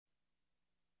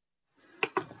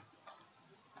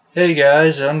Hey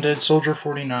guys,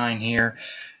 Undeadsoldier49 here,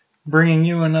 bringing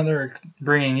you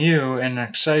an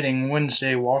exciting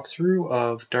Wednesday walkthrough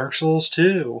of Dark Souls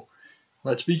 2.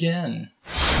 Let's begin.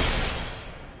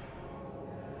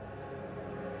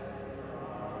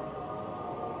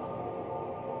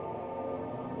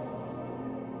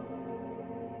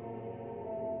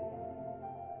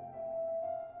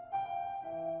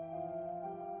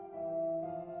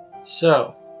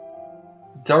 So,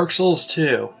 Dark Souls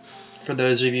 2. For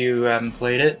those of you who haven't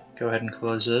played it, go ahead and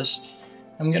close this.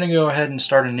 I'm going to go ahead and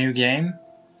start a new game,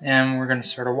 and we're going to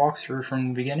start a walkthrough from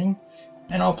the beginning,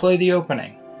 and I'll play the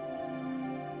opening.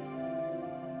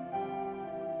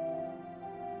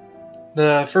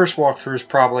 The first walkthrough is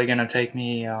probably going to take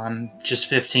me just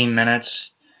 15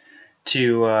 minutes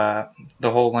to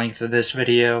the whole length of this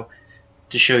video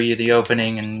to show you the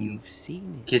opening and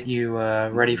get you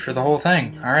ready for the whole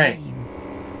thing. Alright,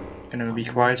 gonna be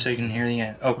quiet so you can hear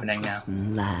the opening now.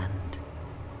 Land.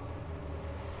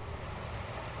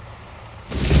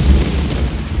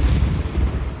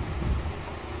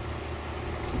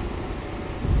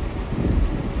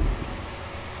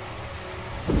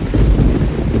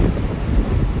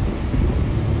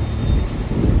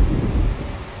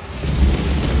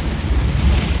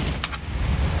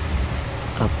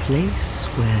 A place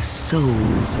where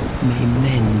souls may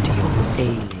mend your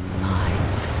ailing mind.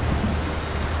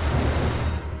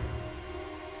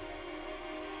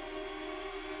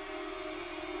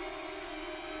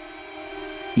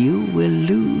 You will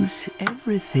lose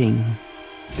everything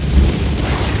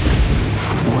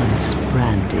once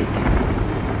branded,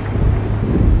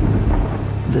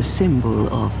 the symbol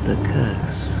of the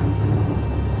curse,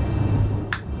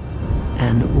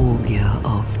 an augur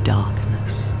of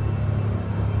darkness.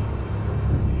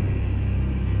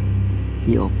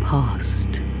 Your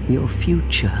past, your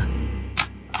future,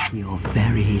 your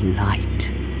very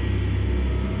light.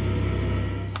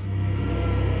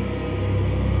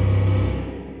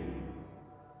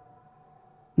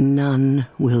 None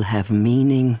will have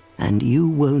meaning, and you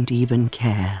won't even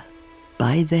care.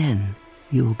 By then,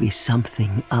 you'll be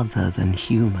something other than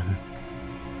human.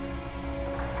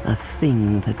 A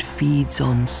thing that feeds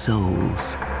on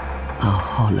souls, a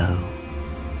hollow.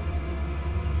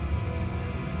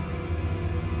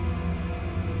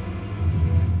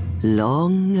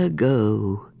 Long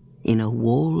ago, in a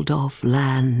walled-off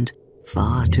land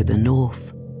far to the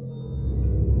north,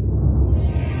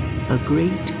 a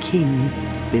great king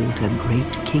built a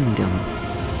great kingdom.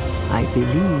 I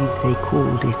believe they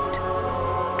called it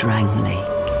Drang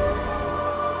Lake.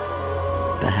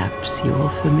 Perhaps you're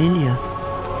familiar?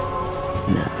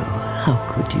 No, how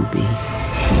could you be?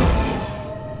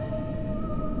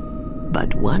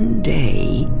 But one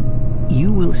day,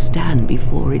 you will stand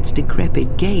before its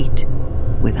decrepit gate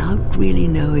without really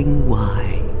knowing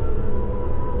why.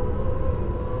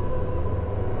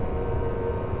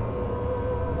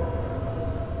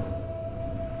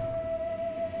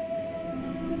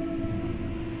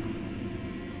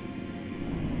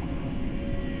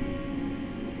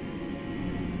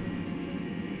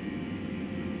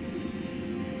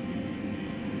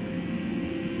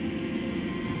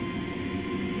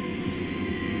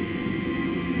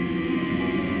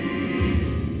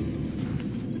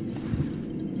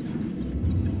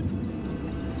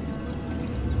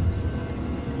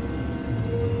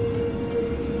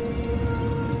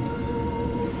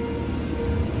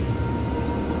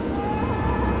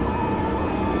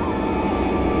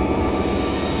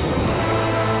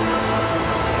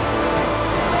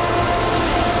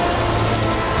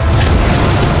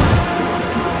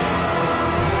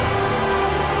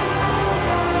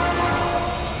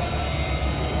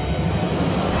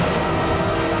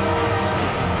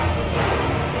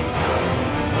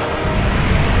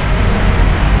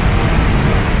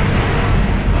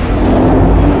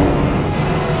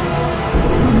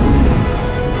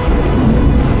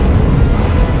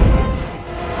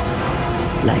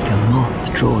 Like a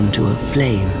moth drawn to a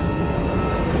flame,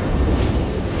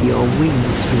 your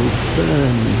wings will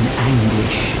burn in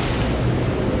anguish,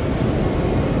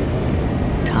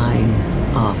 time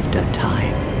after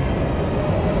time.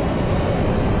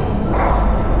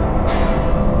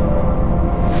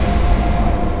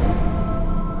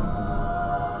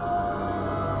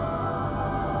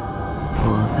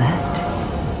 For that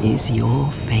is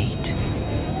your fate,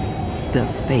 the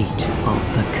fate of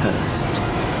the cursed.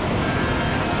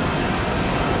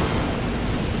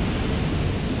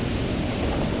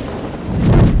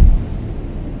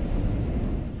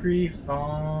 Free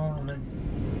falling.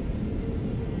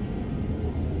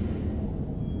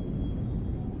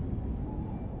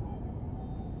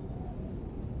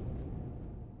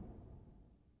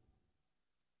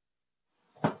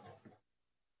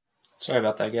 Sorry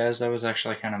about that, guys. That was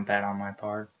actually kind of bad on my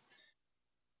part.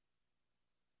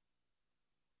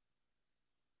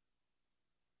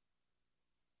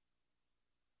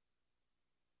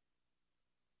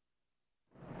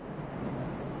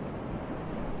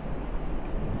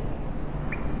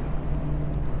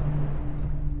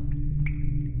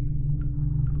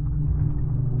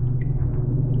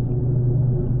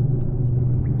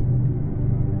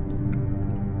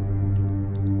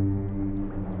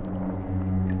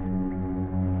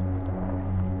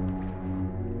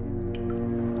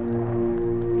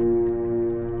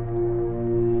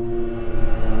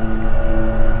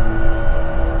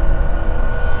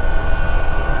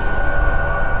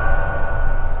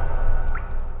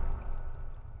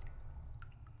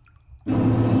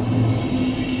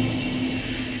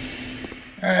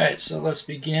 Alright, so let's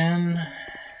begin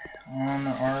on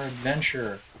our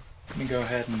adventure. Let me go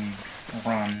ahead and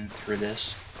run through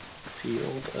this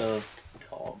field of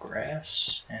tall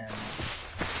grass and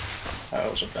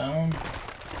piles of bone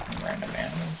and random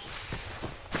animals.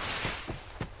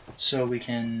 So we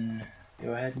can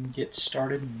go ahead and get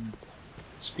started and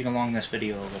speed along this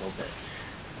video a little bit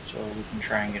so we can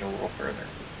try and get a little further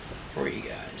for you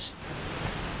guys.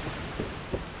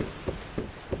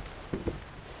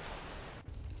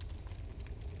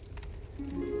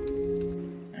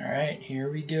 Alright, here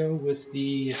we go with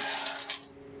the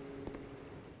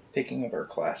picking of our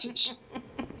classes.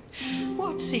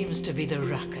 What seems to be the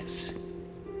ruckus?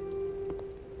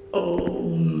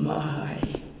 Oh my,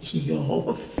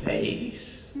 your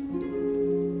face.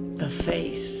 The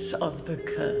face of the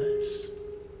curse.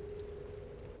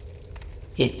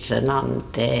 It's an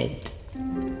undead.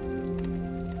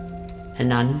 An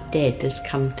undead has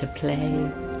come to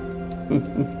play.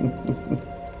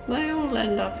 They all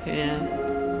end up here.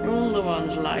 All the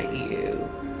ones like you.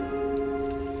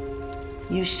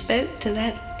 You spoke to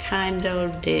that kind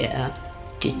old dear,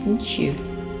 didn't you?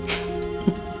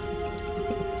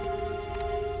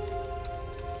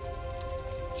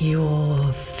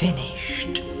 You're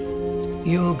finished.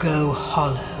 You'll go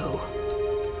hollow.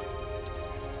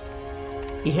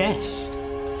 Yes,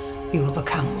 you'll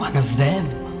become one of them.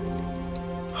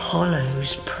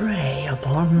 Hollows prey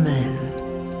upon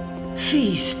men,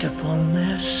 feast upon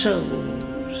their souls.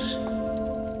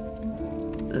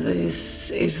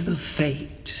 This is the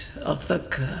fate of the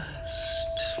cursed.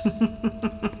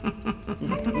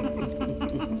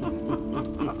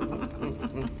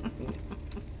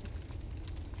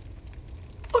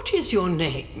 What is your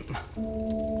name?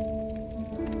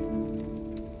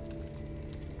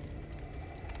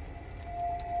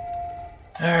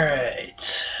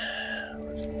 Alright. I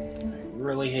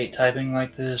really hate typing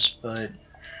like this, but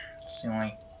it's the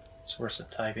only source of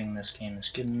typing this game has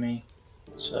given me.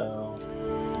 So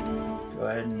go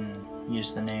ahead and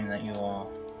use the name that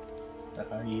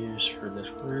I use for this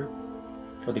group,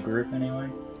 for the group anyway,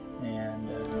 and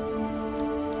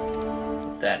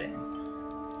put that in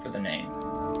for the name.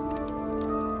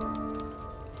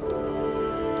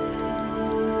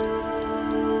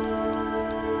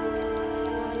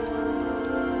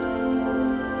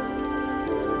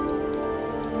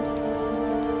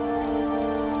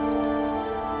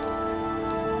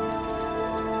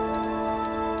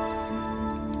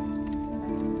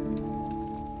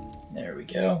 There we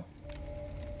go.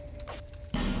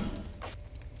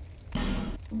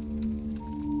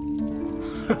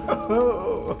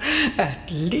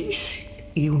 At least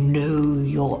you know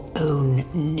your own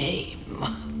name.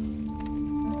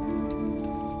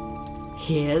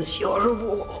 Here's your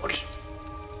reward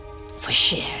for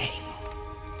sharing.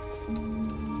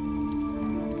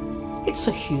 It's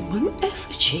a human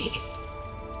effigy.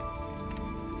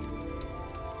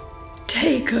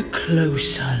 Take a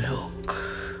closer look.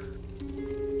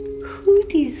 Who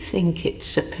do you think it's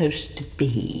supposed to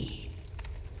be?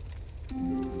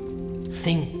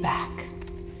 Think back,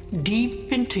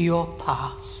 deep into your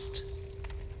past.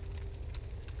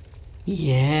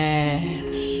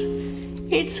 Yes,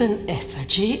 it's an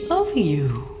effigy of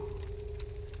you.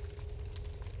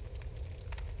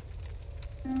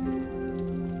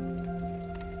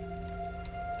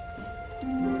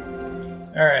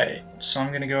 Alright, so I'm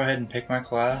going to go ahead and pick my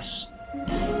class.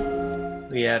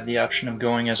 We have the option of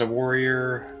going as a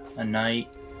warrior, a knight,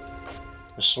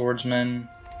 a swordsman,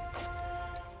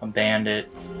 a bandit,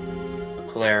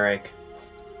 a cleric,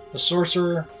 a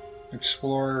sorcerer,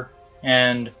 explorer,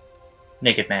 and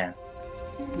naked man.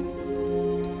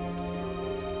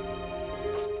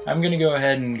 I'm going to go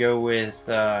ahead and go with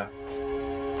the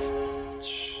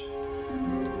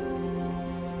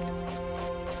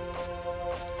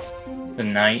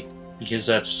knight, because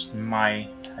that's my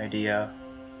idea.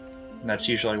 That's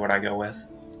usually what I go with.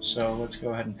 So let's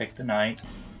go ahead and pick the knight.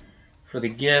 For the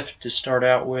gift to start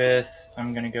out with,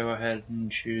 I'm going to go ahead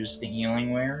and choose the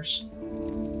healing wares.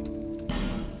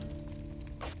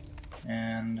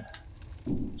 And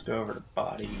let's go over to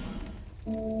body.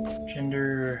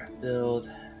 Gender,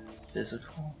 build,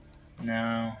 physical.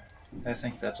 No, I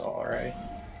think that's alright.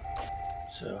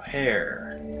 So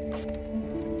hair.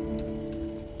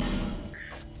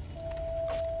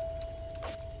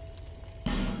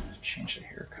 Change the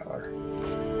hair color.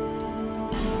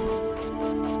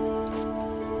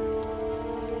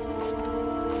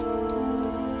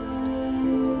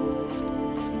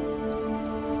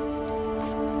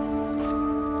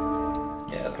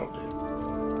 Yeah, that'll do.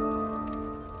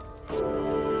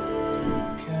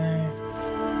 Okay.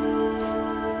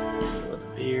 Go with the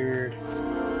beard.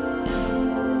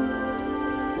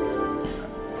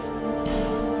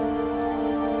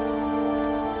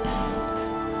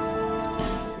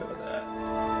 Go with that.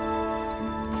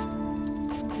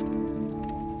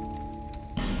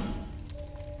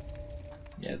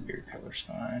 Yeah, the beard color's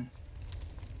fine.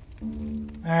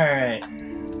 Alright.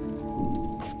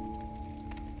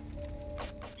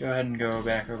 Go ahead and go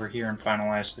back over here and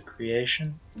finalize the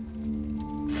creation.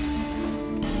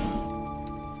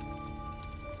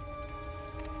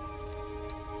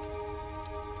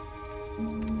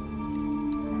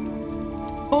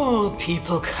 All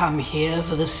people come here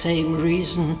for the same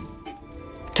reason.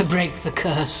 To break the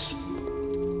curse.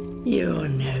 You're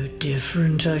no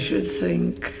different, I should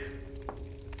think.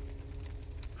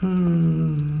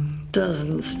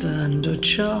 Doesn't stand a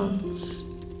chance.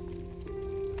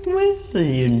 Well,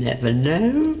 you never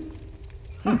know.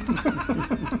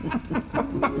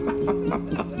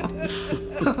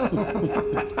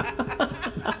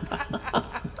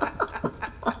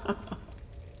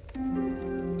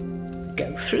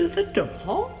 Go through the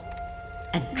door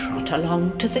and trot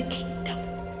along to the kingdom.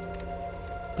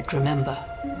 But remember,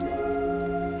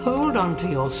 hold on to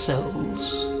your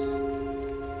souls.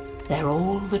 They're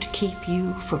all that keep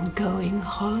you from going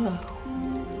hollow.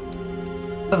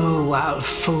 Oh, I'll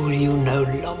fool you no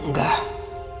longer.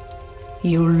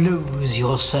 You lose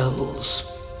your souls.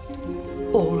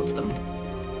 All of them.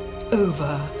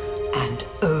 Over and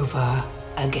over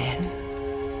again.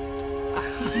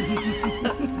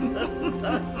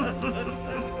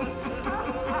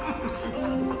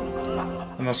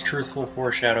 The most truthful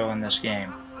foreshadow in this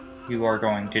game. You are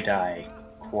going to die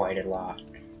quite a lot,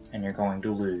 and you're going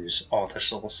to lose all the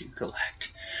souls you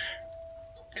collect.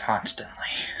 Constantly.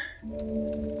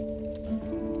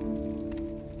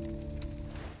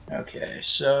 Okay,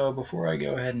 so before I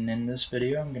go ahead and end this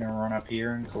video, I'm going to run up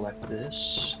here and collect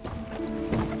this.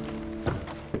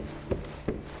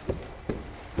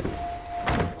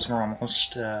 So we're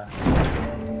almost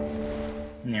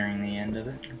nearing the end of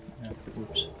it.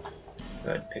 Oops. Go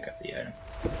ahead and pick up the item.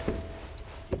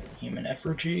 Human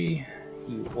effigy,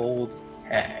 you old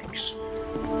hags.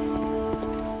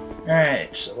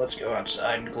 Alright, so let's go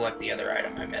outside and collect the other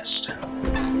item I missed.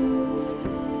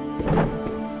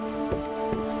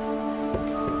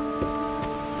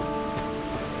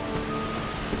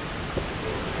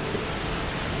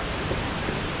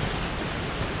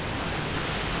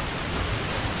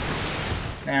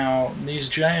 Now, these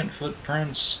giant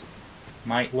footprints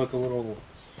might look a little,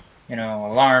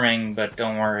 alarming, but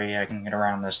don't worry, I can get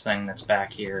around this thing that's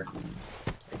back here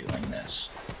by doing this.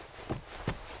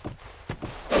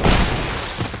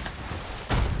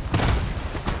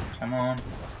 Come on.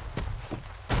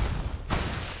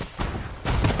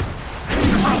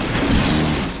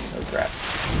 Oh crap.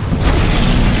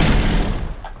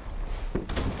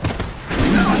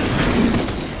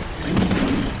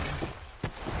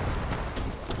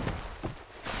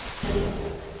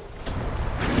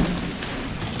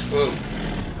 Whoa.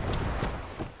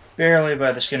 Barely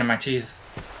by the skin of my teeth.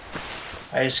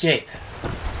 I escape.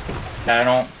 I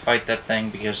don't fight that thing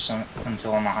because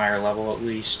until I'm a higher level at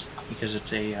least, because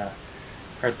it's a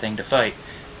hard thing to fight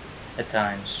at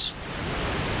times.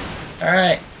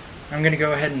 Alright, I'm gonna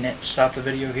go ahead and stop the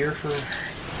video here for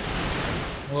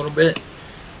a little bit,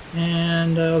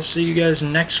 and I'll see you guys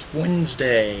next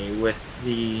Wednesday with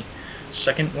the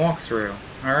second walkthrough.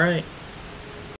 Alright.